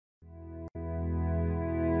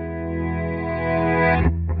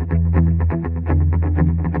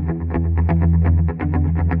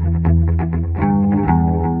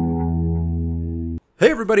Hey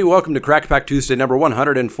everybody, welcome to Crack Pack Tuesday number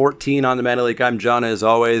 114 on the Mana League. I'm John as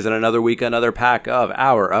always, and another week, another pack of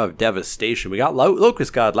Hour of Devastation. We got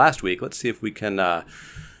Locust God last week. Let's see if we can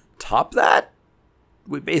top that.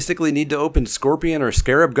 We basically need to open Scorpion or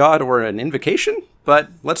Scarab God or an Invocation, but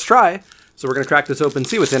let's try. So we're going to crack this open,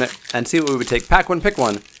 see what's in it, and see what we would take. Pack one, pick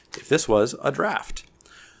one, if this was a draft.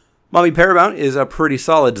 Mommy Paramount is a pretty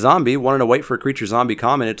solid zombie. 1 and a white for a creature zombie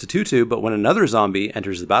common. It's a 2/2, but when another zombie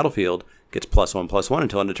enters the battlefield, gets +1/+1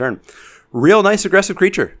 until end of turn. Real nice aggressive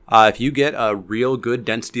creature. If you get a real good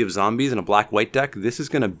density of zombies in a black-white deck, this is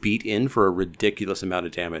going to beat in for a ridiculous amount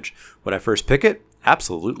of damage. Would I first pick it?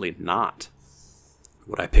 Absolutely not.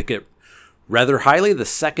 Would I pick it rather highly the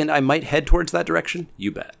second I might head towards that direction?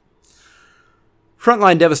 You bet.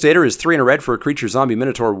 Frontline Devastator is 3 and a red for a creature zombie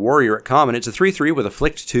minotaur warrior at common. It's a 3/3 with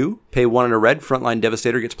afflict 2. Pay 1 and a red. Frontline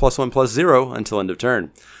Devastator gets +1/+0 until end of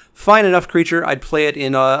turn. Fine enough creature. I'd play it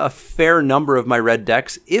in a fair number of my red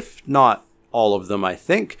decks, if not all of them, I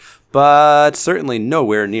think, but certainly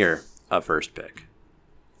nowhere near a first pick.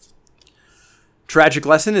 Tragic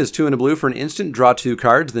Lesson is 2 and a blue for an instant. Draw 2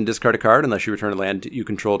 cards, then discard a card unless you return a land you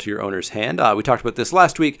control to your owner's hand. We talked about this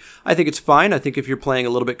last week. I think it's fine. I think if you're playing a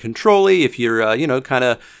little bit control-y, if you're, kind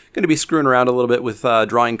of going to be screwing around a little bit with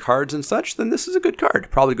drawing cards and such, then this is a good card.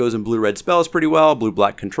 Probably goes in blue-red spells pretty well,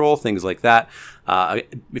 blue-black control, things like that.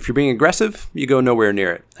 If you're being aggressive, you go nowhere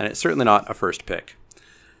near it, and it's certainly not a first pick.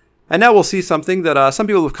 And now we'll see something that some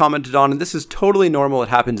people have commented on, and this is totally normal. It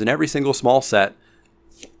happens in every single small set.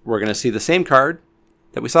 We're going to see the same card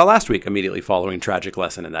that we saw last week immediately following Tragic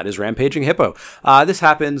Lesson, and that is Rampaging Hippo. This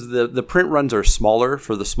happens, the print runs are smaller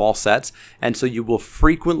for the small sets, and so you will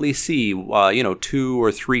frequently see, 2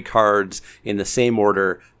 or 3 cards in the same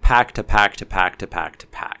order, pack to pack to pack to pack to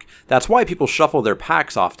pack. That's why people shuffle their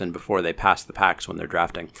packs often before they pass the packs when they're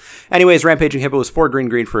drafting. Anyways, Rampaging Hippo is 4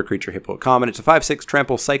 green for a creature hippo at common. It's a 5/6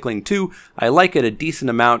 trample cycling 2. I like it a decent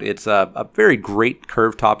amount. It's a very great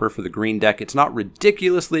curve topper for the green deck. It's not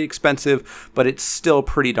ridiculously expensive, but it's still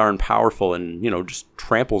pretty darn powerful and, just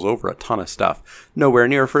tramples over a ton of stuff. Nowhere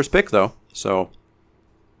near a first pick though. So,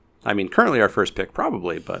 currently our first pick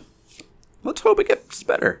probably, but let's hope it gets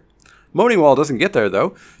better. Moaning Wall doesn't get there,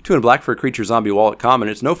 though. 2 and black for a creature zombie wall at common.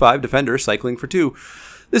 It's no 5 defender, cycling for 2.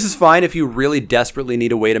 This is fine if you really desperately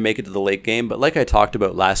need a way to make it to the late game, but like I talked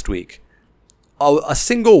about last week, a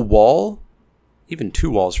single wall, even 2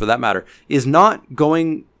 walls for that matter, is not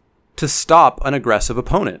going to stop an aggressive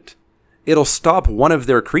opponent. It'll stop one of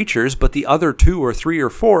their creatures, but the other 2 or 3 or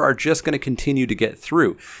 4 are just going to continue to get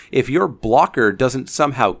through. If your blocker doesn't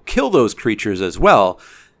somehow kill those creatures as well,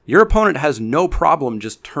 your opponent has no problem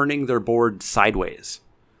just turning their board sideways.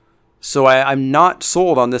 So I'm not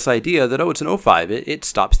sold on this idea that, it's an 0/5. It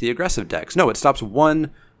stops the aggressive decks. No, it stops one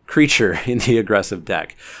creature in the aggressive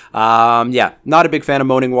deck. Not a big fan of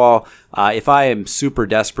Moaning Wall. If I am super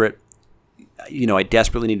desperate, I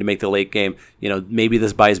desperately need to make the late game, maybe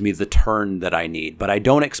this buys me the turn that I need. But I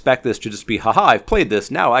don't expect this to just be, haha, I've played this,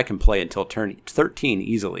 now I can play until turn 13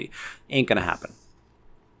 easily. Ain't gonna happen.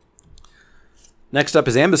 Next up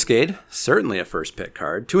is Ambuscade, certainly a first pick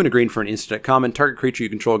card. 2 and a green for an instant at common. Target creature you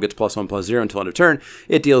control gets +1/+0 until end of turn.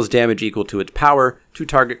 It deals damage equal to its power to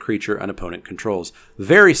target creature an opponent controls.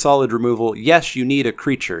 Very solid removal. Yes, you need a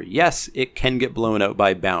creature. Yes, it can get blown out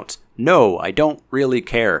by bounce. No, I don't really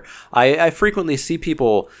care. I frequently see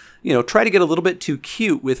people, try to get a little bit too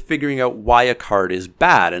cute with figuring out why a card is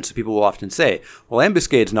bad. And so people will often say, well,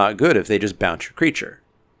 Ambuscade's not good if they just bounce your creature.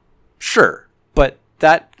 Sure, but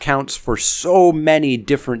that counts for so many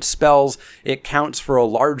different spells. It counts for a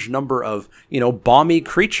large number of, bomby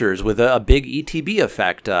creatures with a big ETB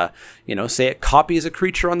effect. Say it copies a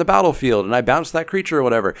creature on the battlefield and I bounce that creature or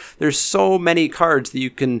whatever. There's so many cards that you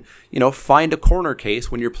can, find a corner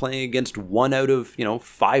case when you're playing against 1 out of,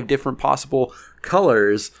 5 different possible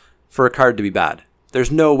colors for a card to be bad. There's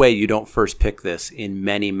no way you don't first pick this in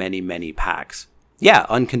many, many, many packs. Yeah,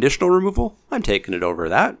 unconditional removal, I'm taking it over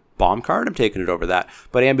that. Bomb card, I'm taking it over that.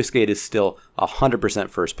 But Ambuscade is still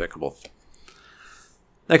 100% first pickable.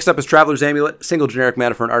 Next up is Traveler's Amulet. Single generic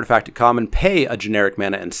mana for an artifact at common. Pay a generic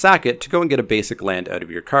mana and sack it to go and get a basic land out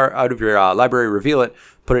of your library, reveal it,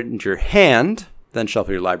 put it into your hand, then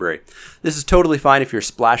shuffle your library. This is totally fine if you're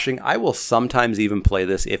splashing. I will sometimes even play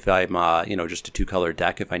this if I'm, just a 2-color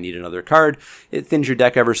deck if I need another card. It thins your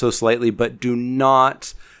deck ever so slightly, but do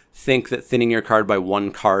not think that thinning your card by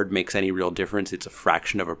 1 card makes any real difference. It's a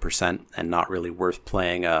fraction of a percent and not really worth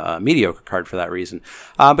playing a mediocre card for that reason.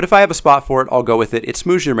 But if I have a spot for it, I'll go with it. It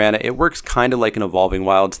smooths your mana. It works kind of like an Evolving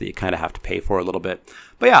Wilds that you kind of have to pay for a little bit.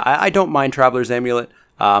 But yeah, I don't mind Traveler's Amulet,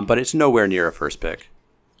 but it's nowhere near a first pick.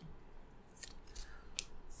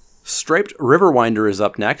 Striped Riverwinder is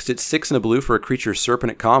up next. It's 6 and a blue for a creature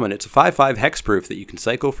Serpent at common. It's a 5/5 hexproof that you can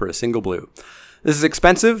cycle for a single blue. This is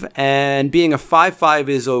expensive, and being a 5/5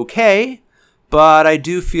 is okay, but I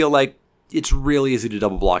do feel like it's really easy to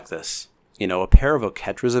double block this. You know, a pair of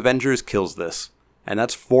Oketra's Avengers kills this. And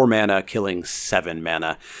that's 4 mana killing 7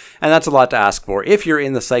 mana. And that's a lot to ask for. If you're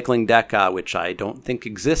in the cycling deck, which I don't think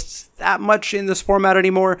exists that much in this format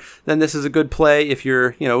anymore, then this is a good play. If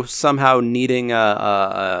you're, you know, somehow needing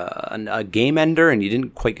a game ender and you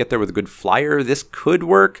didn't quite get there with a good flyer, this could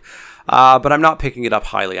work. But I'm not picking it up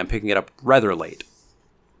highly. I'm picking it up rather late.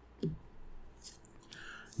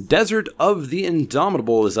 Desert of the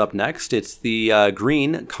Indomitable is up next. It's the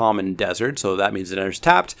green common desert, so that means it enters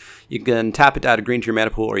tapped. You can tap it to add a green to your mana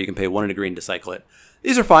pool, or you can pay 1 and a green to cycle it.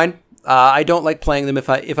 These are fine. I don't like playing them if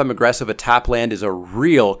I'm aggressive. A tap land is a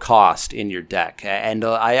real cost in your deck. And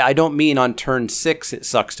I don't mean on turn 6 it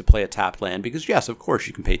sucks to play a tap land, because yes, of course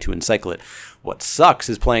you can pay 2 and cycle it. What sucks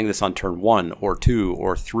is playing this on turn 1 or 2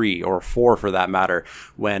 or 3 or 4 for that matter,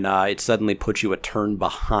 when it suddenly puts you a turn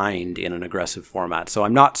behind in an aggressive format. So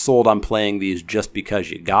I'm not sold on playing these just because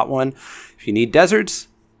you got one. If you need deserts,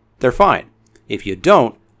 they're fine. If you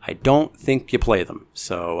don't, I don't think you play them.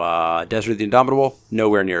 So Desert of the Indomitable,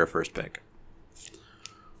 nowhere near a first pick.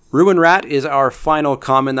 Ruin Rat is our final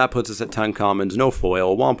common. That puts us at 10 commons. No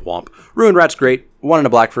foil. Womp womp. Ruin Rat's great. 1 and a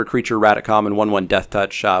black for a creature, rat at common, 1/1 death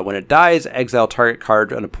touch. When it dies, exile target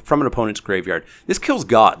card from an opponent's graveyard. This kills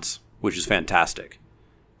gods, which is fantastic.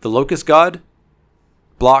 The Locust God,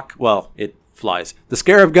 block, well, it flies. The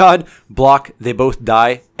Scarab God, block, they both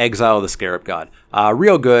die, exile the Scarab God.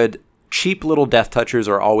 Real good. Cheap little death touchers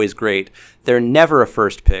are always great. They're never a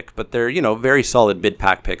first pick, but they're, you know, very solid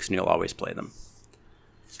mid-pack picks, and you'll always play them.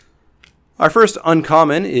 Our first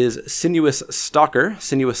uncommon is Sinuous Stalker.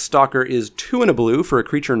 Sinuous Stalker is 2 and a blue for a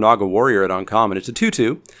creature Naga Warrior at uncommon. It's a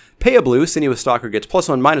 2/2. Pay a blue, Sinuous Stalker gets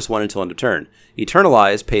 +1/-1 until end of turn.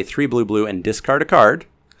 Eternalize, pay 3 blue and discard a card.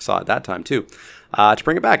 Saw it that time too. To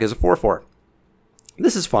bring it back as a 4/4.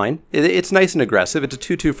 This is fine. It's nice and aggressive. It's a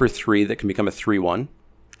 2/2 for 3 that can become a 3/1.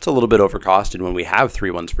 It's a little bit overcosted when we have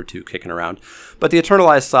 3/1s for 2 kicking around. But the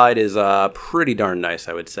Eternalized side is pretty darn nice,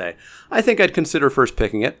 I would say. I think I'd consider first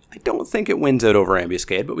picking it. I don't think it wins out over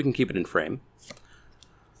Ambuscade, but we can keep it in frame.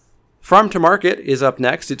 Farm to Market is up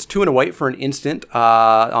next. It's 2 and a white for an instant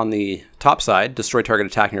on the top side. Destroy target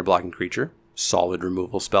attacking or blocking creature. Solid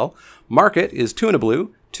removal spell. Market is 2 and a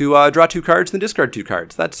blue to draw 2 cards and discard 2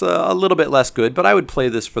 cards. That's a little bit less good, but I would play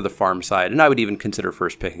this for the farm side, and I would even consider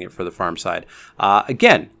first picking it for the farm side.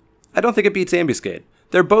 Again, I don't think it beats Ambuscade.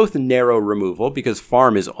 They're both narrow removal, because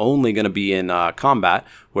farm is only going to be in combat,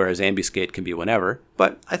 whereas Ambuscade can be whenever,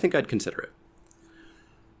 but I think I'd consider it.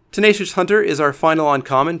 Tenacious Hunter is our final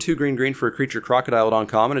uncommon. 2 green for a creature Crocodile at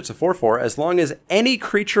uncommon. It's a 4/4. As long as any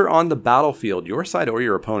creature on the battlefield, your side or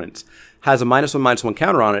your opponent's, has a -1/-1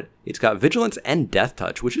 counter on it, it's got Vigilance and Death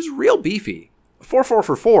Touch, which is real beefy. 4/4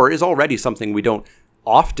 for 4 is already something we don't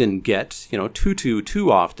often get, you know, 2/2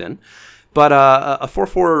 too often. But a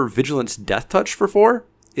 4/4 Vigilance Death Touch for 4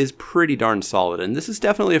 is pretty darn solid, and this is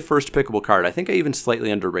definitely a first pickable card. I think I even slightly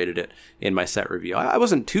underrated it in my set review. I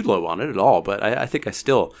wasn't too low on it at all, but I think I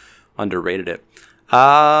still underrated it.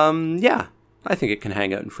 Yeah, I think it can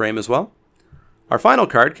hang out in frame as well. Our final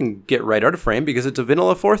card can get right out of frame because it's a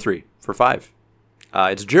vanilla 4/3 for 5.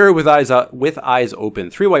 It's Jeru with eyes open.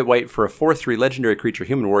 3 white for a 4/3 legendary creature,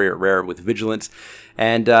 human warrior at rare with vigilance.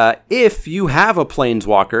 And if you have a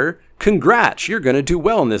planeswalker, congrats, you're going to do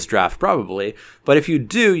well in this draft, probably. But if you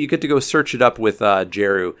do, you get to go search it up with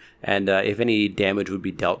Jeru. And if any damage would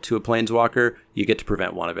be dealt to a planeswalker, you get to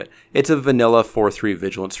prevent one of it. It's a vanilla 4/3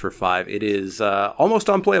 vigilance for 5. It is almost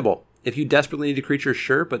unplayable. If you desperately need a creature,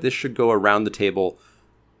 sure, but this should go around the table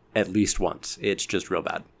at least once. It's just real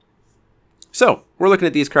bad. So, we're looking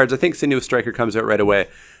at these cards. I think Sinuous Striker comes out right away.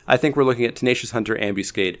 I think we're looking at Tenacious Hunter,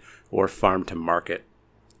 Ambuscade, or Farm to Market.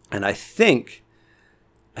 And I think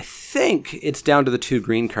it's down to the 2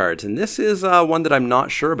 green cards. And this is one that I'm not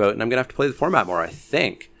sure about, and I'm going to have to play the format more, I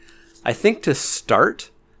think. I think to start,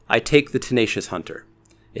 I take the Tenacious Hunter.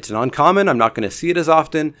 It's an uncommon. I'm not going to see it as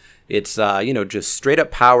often. It's, you know, just straight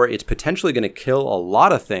up power. It's potentially going to kill a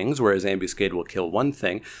lot of things, whereas Ambuscade will kill one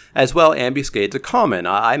thing. As well, Ambuscade's a common.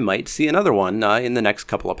 I might see another one in the next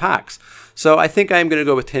couple of packs. So I think I'm going to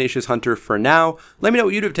go with Tenacious Hunter for now. Let me know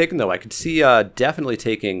what you'd have taken, though. I could see definitely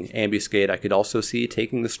taking Ambuscade. I could also see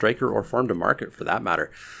taking the Striker or Farm to Market, for that matter.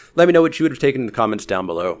 Let me know what you would have taken in the comments down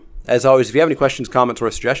below. As always, if you have any questions, comments,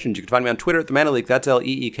 or suggestions, you can find me on Twitter at The Mana Leak. That's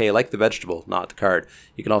L-E-E-K, like the vegetable, not the card.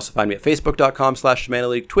 You can also find me at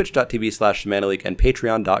Facebook.com/TheManaLeak, Twitch.tv/TheManaLeak, and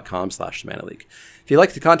Patreon.com/TheManaLeak. If If you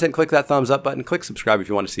like the content, click that thumbs up button. Click subscribe if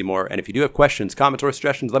you want to see more. And if you do have questions, comments, or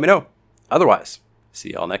suggestions, let me know. Otherwise,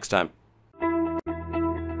 see y'all next time.